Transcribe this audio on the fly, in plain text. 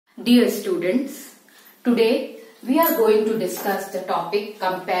Dear students, today we are going to discuss the topic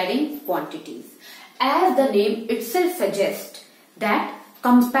comparing quantities. As the name itself suggests, that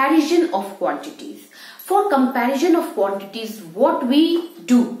comparison of quantities. For comparison of quantities, what we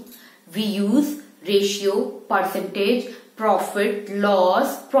do? We use ratio, percentage, profit,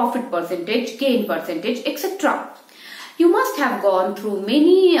 loss, profit percentage, gain percentage, etc. You must have gone through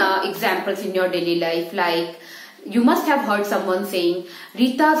many examples in your daily life, like you must have heard someone saying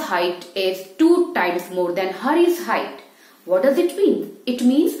Rita's height is 2 times more than Hari's height. What does it mean? It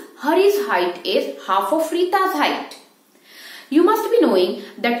means Hari's height is half of Rita's height. You must be knowing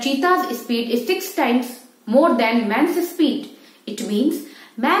that cheetah's speed is 6 times more than man's speed. It means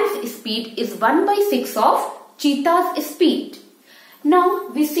man's speed is 1 by 6 of cheetah's speed. Now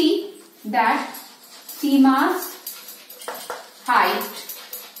we see that Seema's height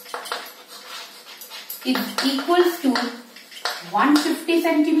is equals to 150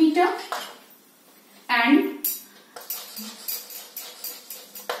 centimeter and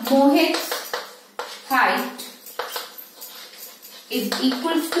Mohit's height is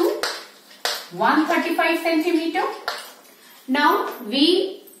equals to 135 centimeter. Now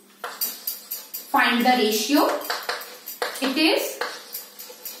we find the ratio. It is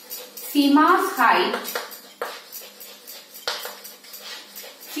Seema's height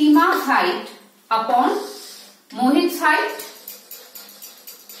upon Mohit's height.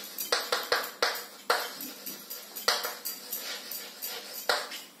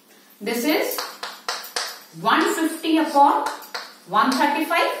 This is 150 upon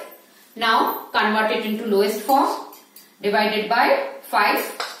 135. Now convert it into lowest form. Divided by 5.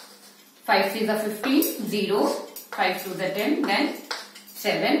 5 3s are 15. 0. 5 2s are 10. Then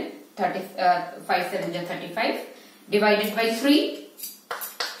 7. 5 7s are 35. Divided by 3.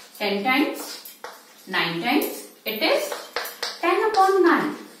 10 times. 9 times. It is 10 upon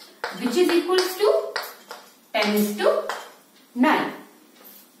 9. Which is equals to 10 is to 9.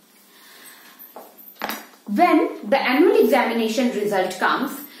 When the annual examination result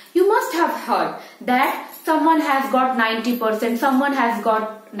comes, you must have heard that someone has got 90%, someone has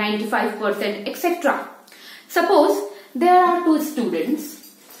got 95%, etc. Suppose there are 2 students,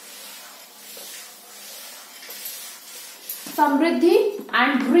 Samriddhi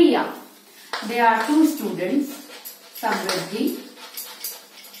and Riya. There are 2 students, Samriddhi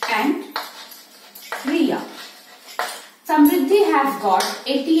and Riya. Samriddhi has got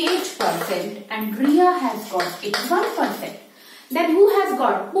 88% and Riya has got 81%. Then who has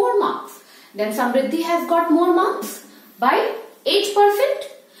got more marks? Then Samriddhi has got more marks by 8%.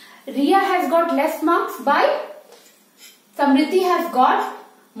 Riya has got less marks by, Samriddhi has got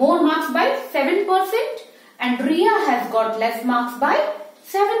more marks by 7% and Riya has got less marks by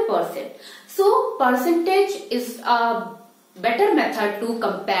 7%. So percentage is a better method to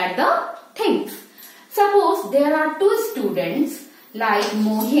compare the things. Suppose there are 2 students like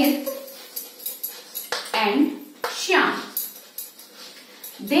Mohit and Shyam.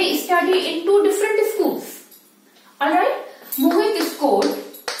 They study in 2 different schools. Alright, Mohit scored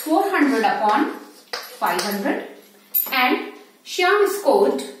 400 upon 500 and Shyam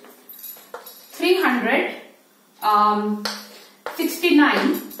scored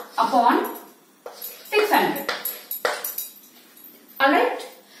 369 upon 600. Alright,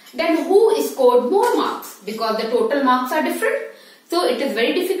 then who scored more marks? Because the total marks are different. So it is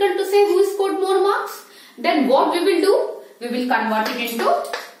very difficult to say who scored more marks. Then what we will do? We will convert it into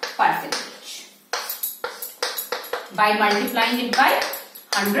percentage. By multiplying it by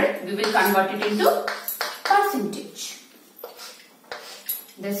 100, we will convert it into percentage.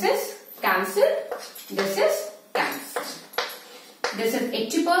 This is cancelled. This is cancelled. This is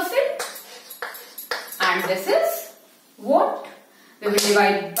 80% and this is what? We will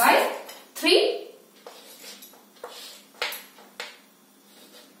divide it by 3.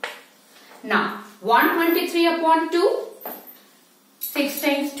 Now 123 upon 2. 6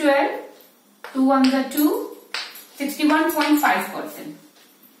 times 12, 2 ones are 2, 61.5%.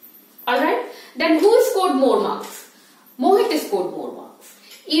 Alright, then who scored more marks? Mohit scored more marks.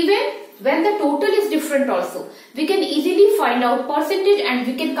 Even when the total is different also, we can easily find out percentage and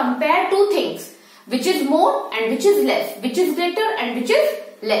we can compare 2 things. Which is more and which is less, which is greater and which is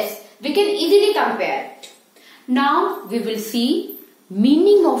less. We can easily compare it. Now we will see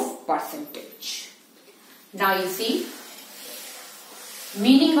meaning of percentage. Now you see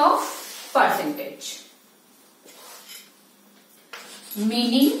meaning of percentage.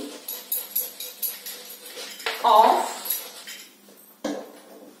 Meaning of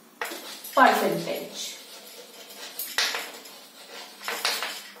percentage.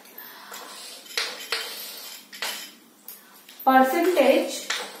 Percentage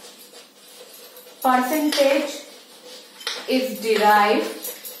Percentage is derived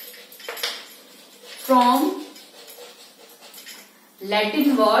from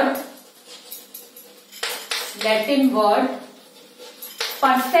Latin word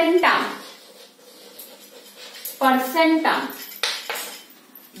percentum,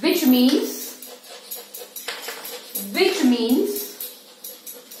 which means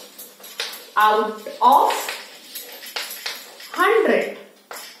out of 100.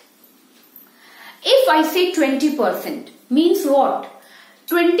 If I say 20%, means what?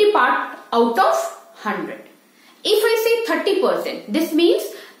 20 part out of 100. If I say 30%, this means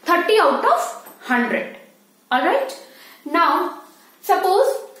 30 out of 100. Alright? Now, suppose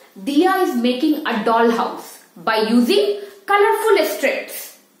Diya is making a doll house by using colorful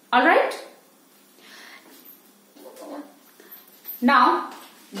strips. Alright? Now,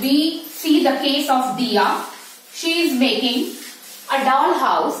 we see the case of Diya. She is making a doll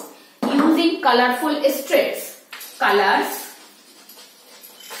house using colorful strips. Colors,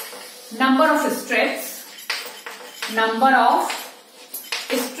 number of strips,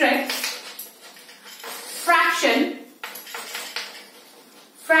 fraction,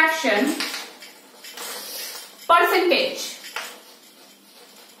 percentage.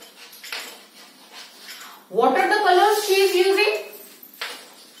 What are the colors she is using?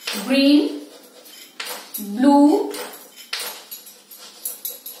 Green, blue,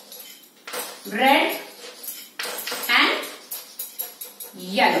 red and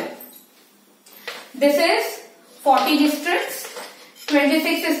yellow. This is 14 strips,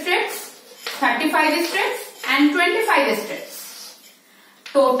 26 strips, 35 strips and 25 strips.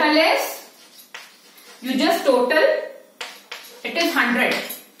 Total is, you just total, it is 100.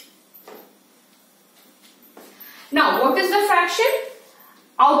 Now what is the fraction?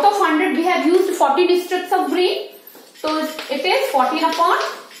 Out of 100 we have used 14 strips of green. So it is 14 upon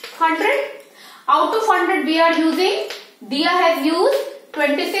 100. Out of 100 we are using, Diya has used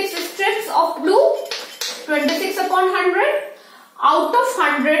 26 strips of blue, 26 upon 100. Out of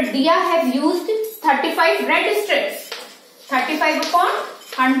 100 Diya has used 35 red strips, 35 upon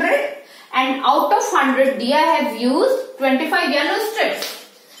 100. And out of 100 Diya has used 25 yellow strips,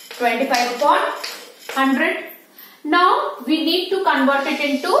 25 upon 100. Now we need to convert it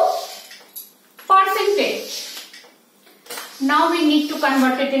into percentage.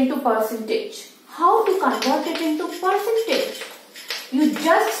 How to convert it into percentage? You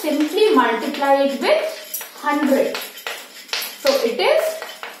just simply multiply it with 100. So it is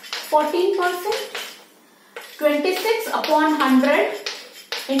 14%. 26 upon 100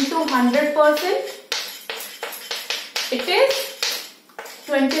 into 100%. It is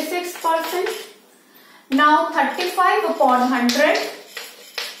 26%. Now 35 upon 100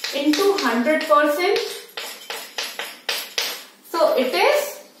 into 100%. So it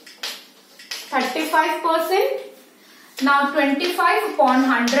is 35%. Now 25 upon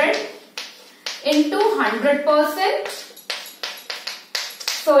 100 into 100%.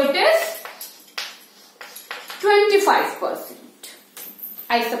 So it is 25%.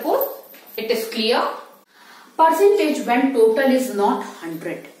 I suppose it is clear. Percentage when total is not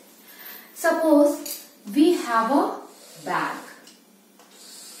 100. Suppose we have a bag.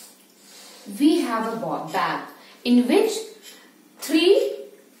 In which 3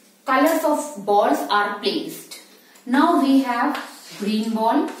 colors of balls are placed. Now we have green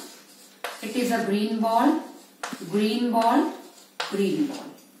ball. It is a green ball, green ball, green ball.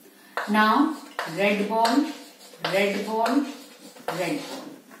 Now red ball, red ball, red ball.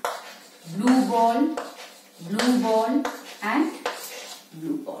 Blue ball, blue ball and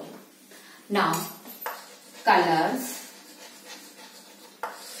blue ball. Now colors,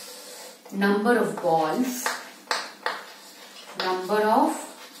 number of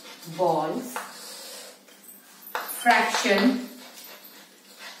balls, fraction,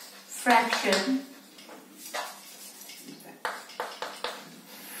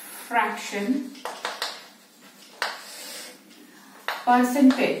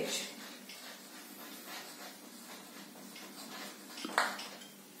 percentage.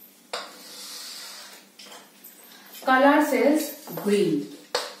 Colors is green.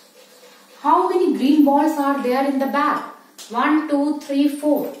 How many green balls are there in the bag? 1, 2, 3,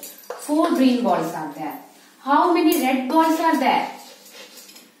 4. 4 green balls are there. How many red balls are there?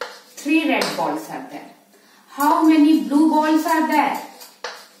 3 red balls are there. How many blue balls are there?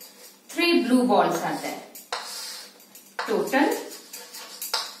 3 blue balls are there. Total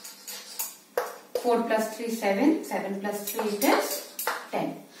 4 plus 3, 7. 7 plus 3 it is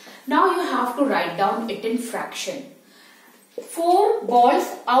 10. Now you have to write down it in fraction. 4 balls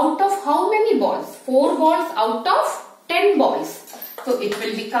out of how many balls? 4 balls out of 10 balls. So it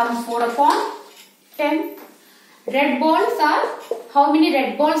will become 4 upon 10. Red balls are, how many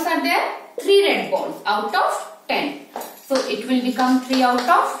red balls are there? 3 red balls out of 10. So it will become 3 out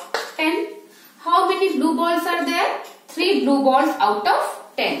of 10. How many blue balls are there? 3 blue balls out of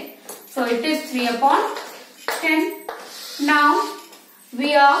 10. So it is 3 upon 10. Now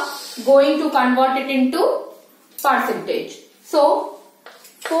we are going to convert it into percentage. So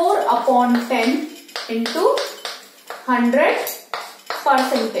 4 upon 10 into 100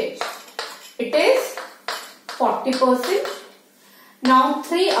 percentage. It is 40%. Now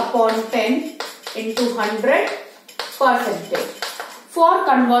 3 upon 10 into 100 percentage. For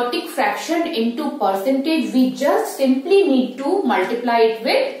converting fraction into percentage, we just simply need to multiply it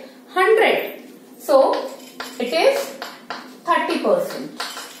with 100. So it is 30%.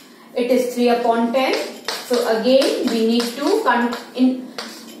 It is 3 upon 10. So again we need to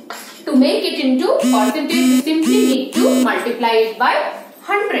make it into percentage, we simply need to multiply it by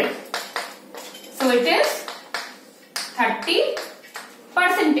 100. So it is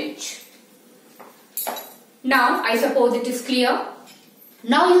 30%. Now I suppose it is clear.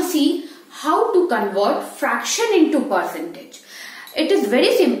 Now you see how to convert fraction into percentage. It is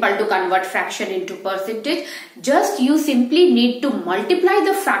very simple to convert fraction into percentage. Just you simply need to multiply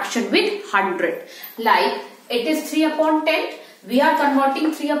the fraction with 100. Like it is 3 upon 10. We are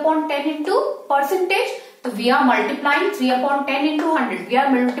converting 3 upon 10 into percentage. So we are multiplying 3 upon 10 into 100. We are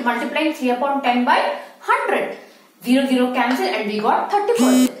multiplying 3 upon 10 by 100. 0, 0 cancel and we got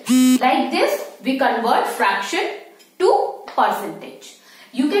 30%. Like this we convert fraction to percentage.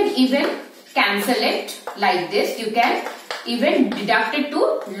 You can even cancel it like this. You can even deduct it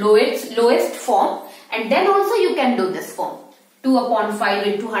to lowest form, and then also you can do this form. 2 upon 5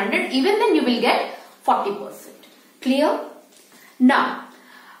 into 100. Even then you will get 40%. Clear? Now,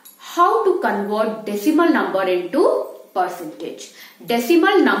 how to convert decimal number into percentage?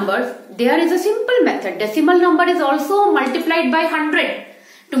 Decimal number, there is a simple method. Decimal number is also multiplied by 100.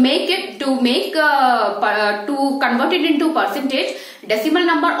 To convert it into percentage, decimal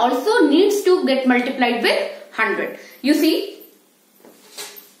number also needs to get multiplied with 100. You see,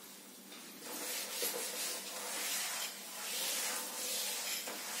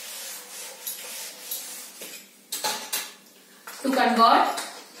 to convert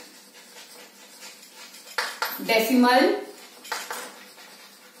decimal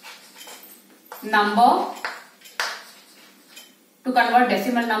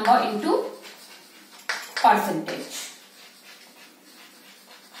number into percentage.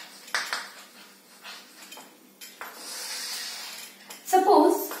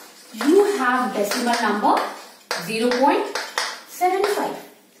 Suppose you have decimal number 0.75.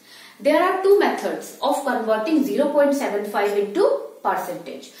 There are two methods of converting 0.75 into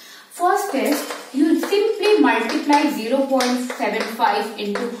percentage. First is you simply multiply 0.75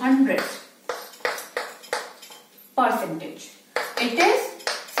 into 100 percentage. It is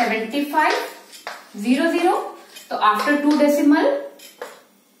 75, 00. So after two digits,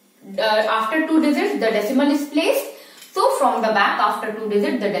 the decimal is placed. So from the back, after 2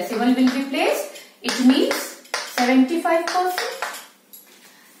 digits, the decimal will be placed. It means 75%.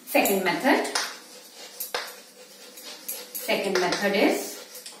 Second method is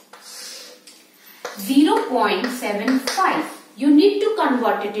 0.75. You need to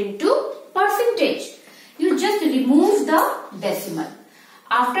convert it into percentage. You just remove the decimal.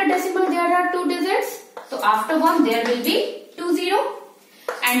 After decimal there are 2 digits. So after 1 there will be 20.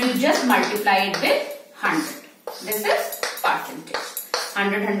 And you just multiply it with 100. This is percentage.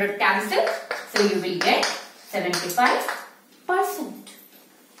 100 cancel. So you will get 75%.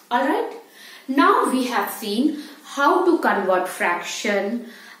 Alright. Now we have seen how to convert fraction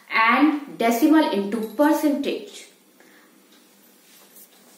and decimal into percentage.